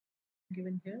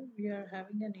given here, we are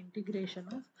having an integration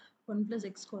of 1 plus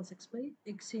x cos x by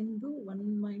x into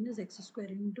 1 minus x square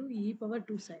into e power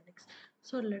 2 sin x.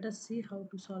 So let us see how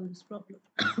to solve this problem.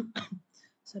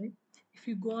 Sorry. If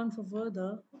you go on for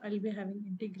further, I'll be having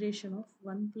integration of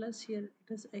 1 plus, here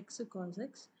it is x cos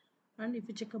x, and if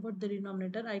you check about the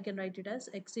denominator, I can write it as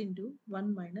x into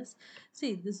 1 minus,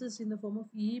 see, this is in the form of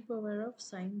e power of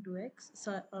sine 2x,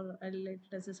 or I'll write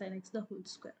it as a sin x the whole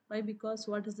square. Why? Because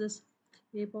what is this?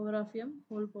 A power of m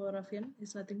whole power of n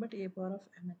is nothing but a power of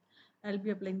mn. I'll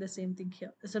be applying the same thing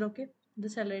here. Is it okay?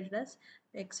 This I'll write it as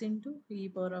x into e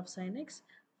power of sine x.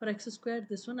 For x square,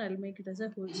 this one I'll make it as a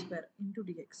whole square into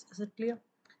dx. Is it clear?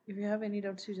 If you have any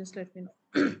doubts, you just let me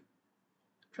know.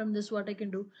 From this, what I can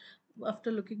do,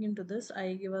 after looking into this,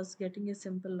 I was getting a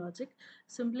simple logic.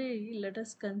 Simply let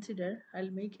us consider, I'll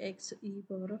make x e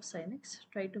power of sin x,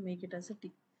 try to make it as a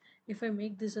t. If I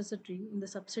make this as a t, in the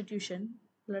substitution,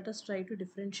 let us try to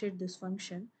differentiate this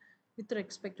function with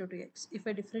respect to x. If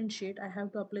I differentiate, I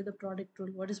have to apply the product rule.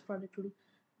 What is product rule?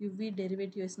 uv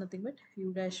derivative is nothing but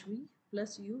u dash v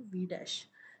plus u v dash.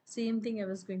 Same thing I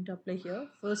was going to apply here.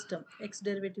 First term, x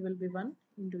derivative will be 1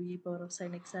 into e power of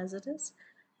sin x as it is,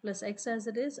 plus x as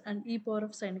it is, and e power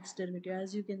of sin x derivative.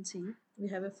 As you can see, we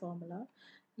have a formula.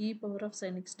 E power of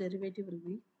sin x derivative will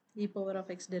be e power of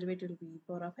x derivative will be e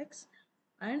power of x,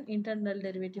 and internal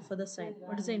derivative for the sine.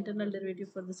 What is the internal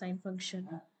derivative for the sine function?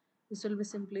 This will be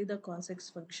simply the cos x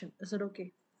function. Is it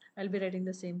okay? I'll be writing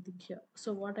the same thing here.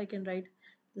 So what I can write,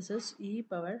 this is e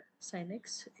power sin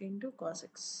x into cos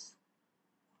x.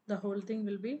 The whole thing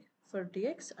will be for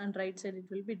dx, and right side it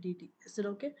will be dt. Is it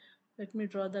okay? Let me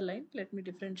draw the line. Let me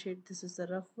differentiate. This is the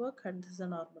rough work and this is the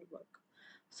normal work.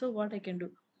 So what I can do,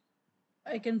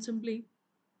 I can simply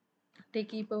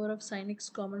take e power of sin x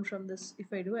common from this.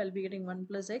 If I do, I'll be getting 1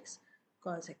 plus x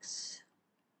cos x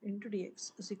into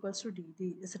dx is equals to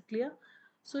dt. Is it clear?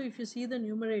 So if you see the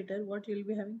numerator, what you'll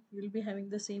be having? You'll be having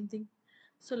the same thing.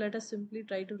 So let us simply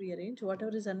try to rearrange.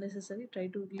 Whatever is unnecessary, try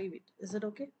to leave it. Is it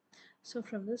okay? So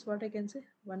from this, what I can say,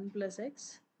 1 plus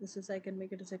x, this is, I can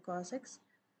make it as a cos x,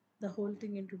 the whole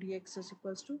thing into dx is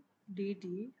equals to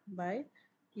dt by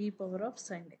e power of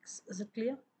sin x. Is it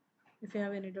clear? If you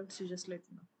have any doubts, you just let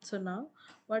me know. So now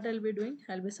what I'll be doing,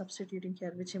 I'll be substituting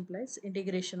here, which implies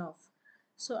integration of.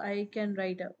 So I can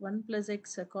write 1 plus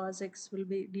x cos x will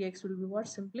be, dx will be what?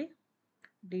 Simply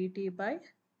dt by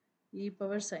e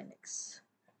power sin x.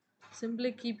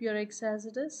 Simply keep your x as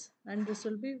it is, and this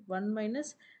will be 1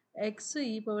 minus x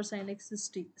e power sin x is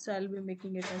t. So I'll be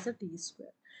making it as a t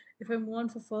square. If I move on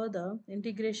for further,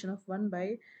 integration of 1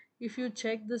 by, if you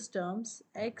check this terms,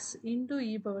 x into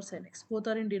e power sin x, both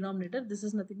are in denominator. This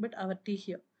is nothing but our t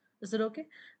here. Is it okay?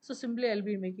 So simply I'll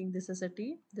be making this as a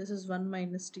t. This is 1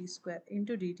 minus t square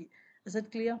into dt. Is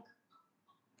it clear?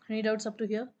 Any doubts up to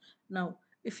here? Now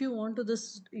if you want to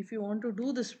this, if you want to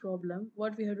do this problem,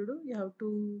 what we have to do, you have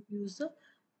to use the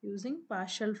using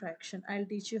partial fraction. I'll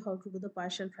teach you how to do the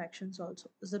partial fractions also.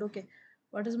 Is that okay?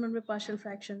 What is meant by partial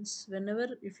fractions? Whenever,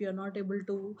 if you are not able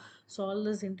to solve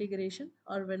this integration,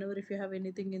 or whenever if you have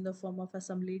anything in the form of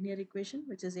some linear equation,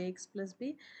 which is ax plus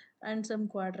b, and some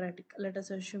quadratic, let us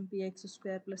assume px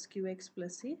square plus qx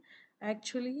plus c,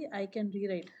 actually I can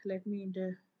rewrite, let me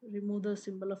remove the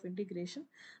symbol of integration,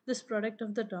 this product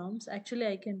of the terms, actually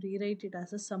I can rewrite it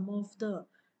as a sum of the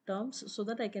terms so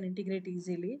that I can integrate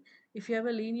easily. If you have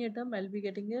a linear term, I'll be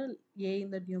getting a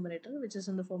in the numerator, which is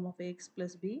in the form of ax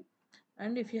plus b,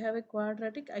 and if you have a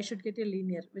quadratic, I should get a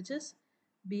linear, which is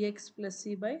bx plus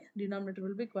c by denominator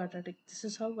will be quadratic. This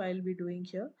is how I'll be doing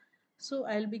here. So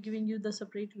I'll be giving you the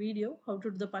separate video how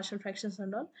to do the partial fractions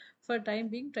and all. For time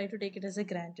being, try to take it as a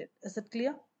granted. Is that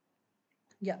clear?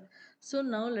 Yeah. So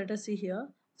now let us see here.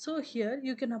 So here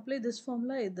you can apply this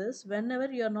formula in this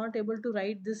whenever you are not able to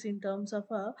write this in terms of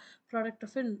a product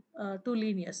of two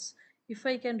linears. If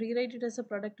I can rewrite it as a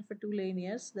product of a two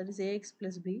linears, that is ax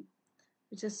plus b,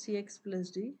 which is cx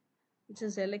plus d, which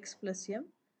is lx plus m.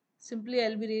 Simply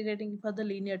I'll be rewriting for the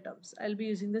linear terms. I'll be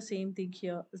using the same thing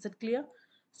here. Is that clear?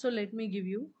 So let me give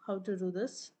you how to do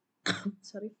this.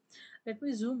 Sorry. Let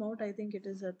me zoom out. I think it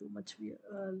is too much.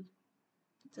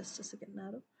 Just a second,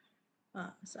 narrow.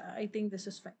 So I think this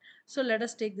is fine. So let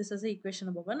us take this as a equation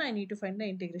number 1. I need to find the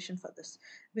integration for this.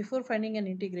 Before finding an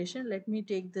integration, let me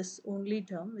take this only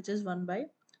term, which is 1 by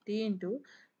t into,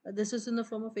 this is in the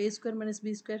form of a square minus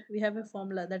b square. We have a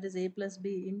formula, that is a plus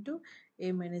b into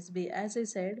a minus b. As I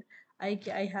said,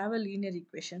 I have a linear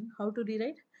equation. How to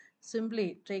rewrite?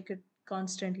 Simply take a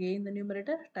constant a in the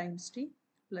numerator times t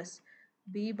plus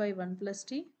b by 1 plus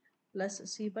t plus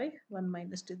c by 1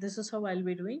 minus t. This is how I'll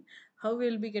be doing. how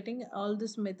we'll be getting all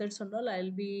these methods and all,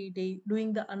 I'll be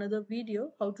doing the another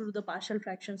video how to do the partial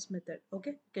fractions method.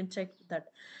 Okay, you can check that.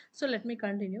 So let me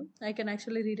continue. I can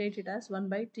actually rewrite it as 1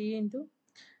 by t into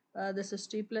this is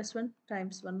t plus 1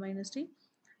 times 1 minus t.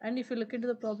 And if you look into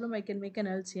the problem, I can make an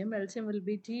LCM. LCM will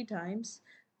be t times,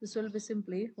 this will be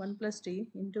simply 1 plus t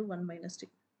into 1 minus t.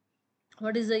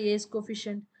 What is the a's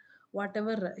coefficient?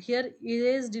 Whatever here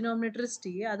a's denominator is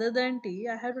t, other than t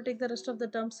I have to take the rest of the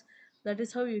terms. That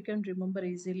is how you can remember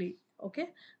easily. Okay,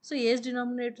 so a's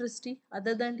denominator is t,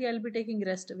 other than t I'll be taking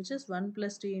rest, which is 1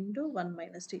 plus t into 1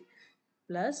 minus t,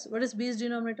 plus what is b's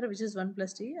denominator, which is 1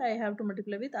 plus t, I have to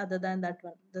multiply with other than that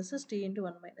one, this is t into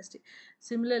 1 minus t.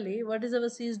 Similarly, what is our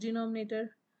c's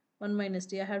denominator? 1 minus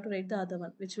t, I have to write the other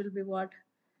one, which will be what?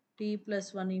 T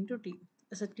plus 1 into t.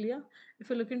 Is it clear? If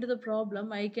you look into the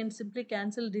problem, I can simply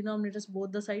cancel denominators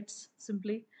both the sides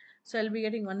simply. So I'll be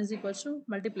getting 1 is equals to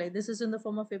multiply. This is in the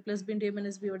form of a plus b into a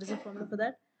minus b. What is the formula for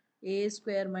that? A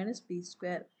square minus b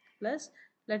square plus,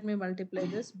 let me multiply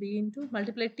this, b into,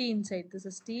 multiply t inside, this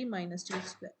is t minus t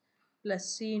square,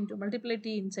 plus c into, multiply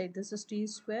t inside, this is t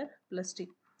square plus t.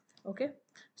 Okay,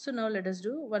 so now let us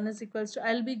do 1 is equals to,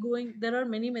 I'll be going, there are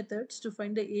many methods to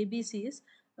find the ABCs.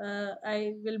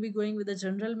 I will be going with the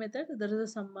general method. There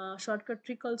is some shortcut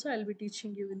trick also I'll be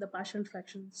teaching you in the partial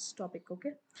fractions topic.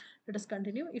 Okay, let us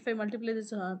continue. If I multiply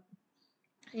this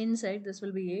inside, this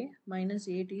will be a minus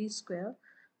at square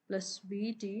plus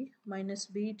bt minus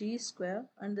bt square,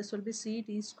 and this will be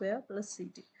ct square plus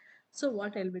ct. So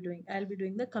what I'll be doing, I'll be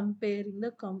doing the comparing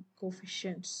the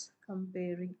coefficients,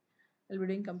 comparing, I'll be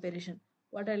doing comparison.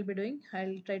 What I'll be doing,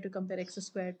 I'll try to compare x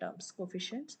square terms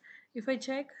coefficients. If I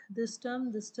check this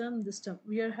term, this term, this term,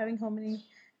 we are having how many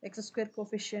x square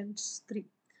coefficients? 3.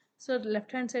 So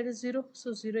left hand side is 0,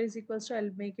 so 0 is equals to,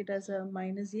 I'll make it as a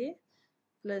minus a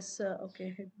plus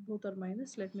okay, both are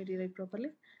minus, let me rewrite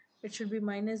properly. It should be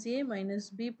minus a minus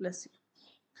b plus c.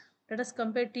 Let us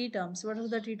compare t terms. What are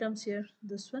the t terms here?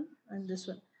 This one and this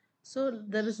one. So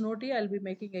there is no t, I'll be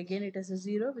making again it as a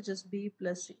 0, which is b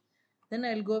plus c. Then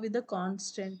I'll go with the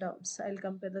constant terms. I'll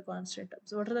compare the constant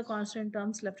terms. What are the constant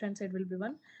terms? Left hand side will be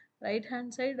 1, right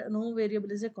hand side no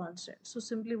variable is a constant, so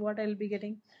simply what I'll be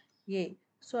getting? A.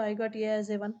 So I got a as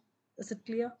a 1. Is it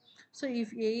clear? So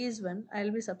if a is 1,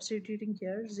 I'll be substituting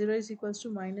here. 0 is equals to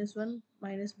minus 1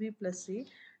 minus b plus c.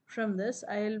 From this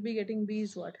I'll be getting b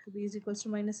is what? B is equals to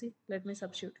minus c. Let me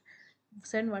substitute.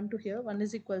 Send 1 to here. 1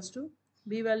 is equals to,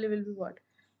 b value will be what?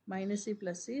 Minus c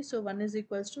plus c. So 1 is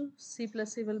equals to, c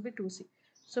plus c will be 2c.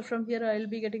 So from here I'll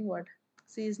be getting what?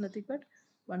 C is nothing but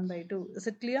 1 by 2. Is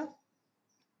it clear?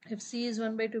 If c is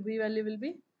 1 by 2, b value will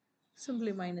be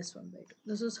simply minus 1 by 2.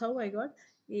 This is how I got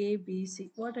a, b,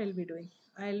 c. What I'll be doing?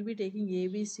 I'll be taking a,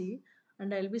 b, c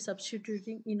and I'll be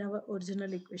substituting in our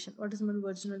original equation. What is my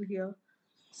original here?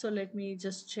 So let me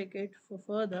just check it for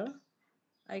further.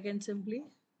 I can simply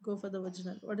go for the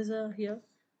original. What is here?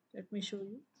 Let me show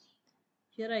you.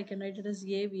 Here I can write it as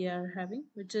a we are having,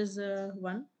 which is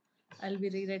 1. I'll be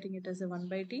rewriting it as a 1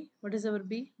 by t. What is our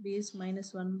b? B is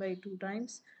minus 1 by 2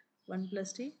 times 1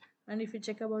 plus t. And if you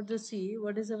check about the c,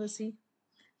 what is our c?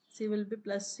 C will be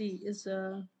plus c is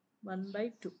 1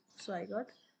 by 2. So I got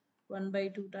 1 by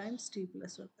 2 times t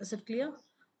plus 1. Is it clear?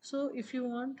 So if you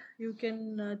want, you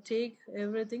can take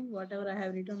everything, whatever I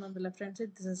have written on the left hand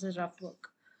side. This is a rough work.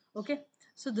 Okay.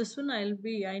 So this one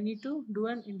I need to do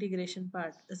an integration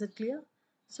part. Is it clear?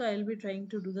 So I'll be trying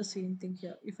to do the same thing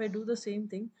here. If I do the same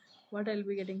thing, what I'll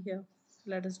be getting here?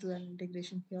 Let us do an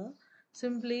integration here.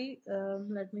 Simply,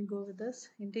 let me go with this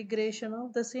integration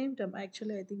of the same term.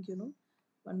 Actually, I think you know,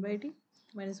 1 by t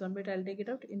minus 1 by t, I'll take it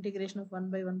out. Integration of 1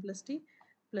 by 1 plus t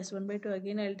plus 1 by 2,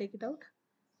 again I'll take it out.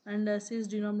 And c's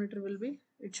denominator will be,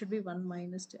 it should be 1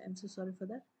 minus t. I'm so sorry for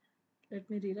that. Let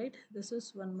me rewrite. This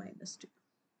is 1 minus t.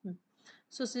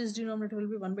 So c's denominator will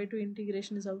be 1 by 2,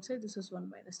 integration is outside, this is 1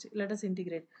 minus t. Let us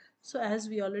integrate. So as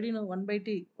we already know 1 by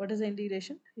t, what is the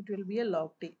integration? It will be a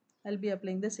log t. I'll be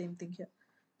applying the same thing here.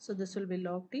 So this will be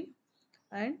log t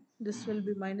and this will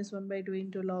be minus 1 by 2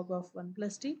 into log of 1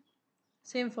 plus t.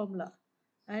 Same formula.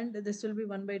 And this will be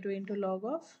 1 by 2 into log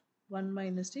of 1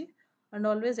 minus t. And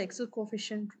always x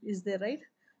coefficient is there, right?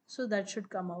 So that should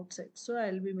come outside. So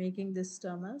I'll be making this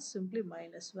term as simply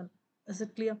minus 1. Is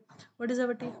it clear? What is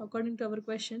our t? According to our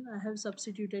question, I have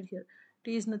substituted here.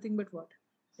 T is nothing but what?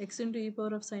 X into e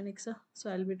power of sin x. So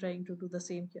I'll be trying to do the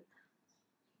same here.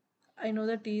 I know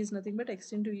that t is nothing but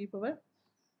x into e power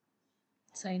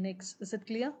sin x. Is it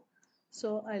clear?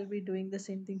 So I'll be doing the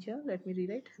same thing here. Let me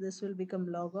rewrite. This will become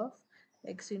log of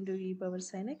x into e power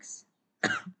sin x.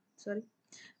 Sorry.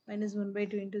 Minus 1 by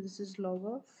 2 into this is log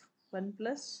of 1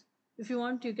 plus. If you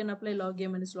want, you can apply log a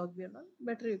minus log b or not.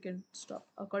 Better you can stop.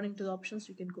 According to the options,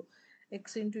 you can go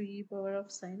x into e power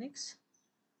of sin x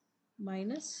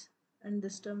minus, and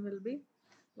this term will be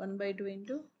 1 by 2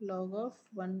 into log of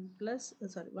 1 plus,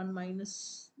 1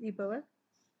 minus e power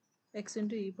x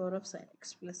into e power of sin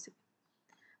x plus c.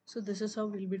 So this is how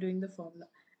we'll be doing the formula.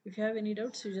 If you have any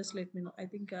doubts, you just let me know. I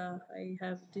think I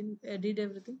did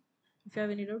everything. If you have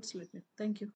any doubts, let me know. Thank you.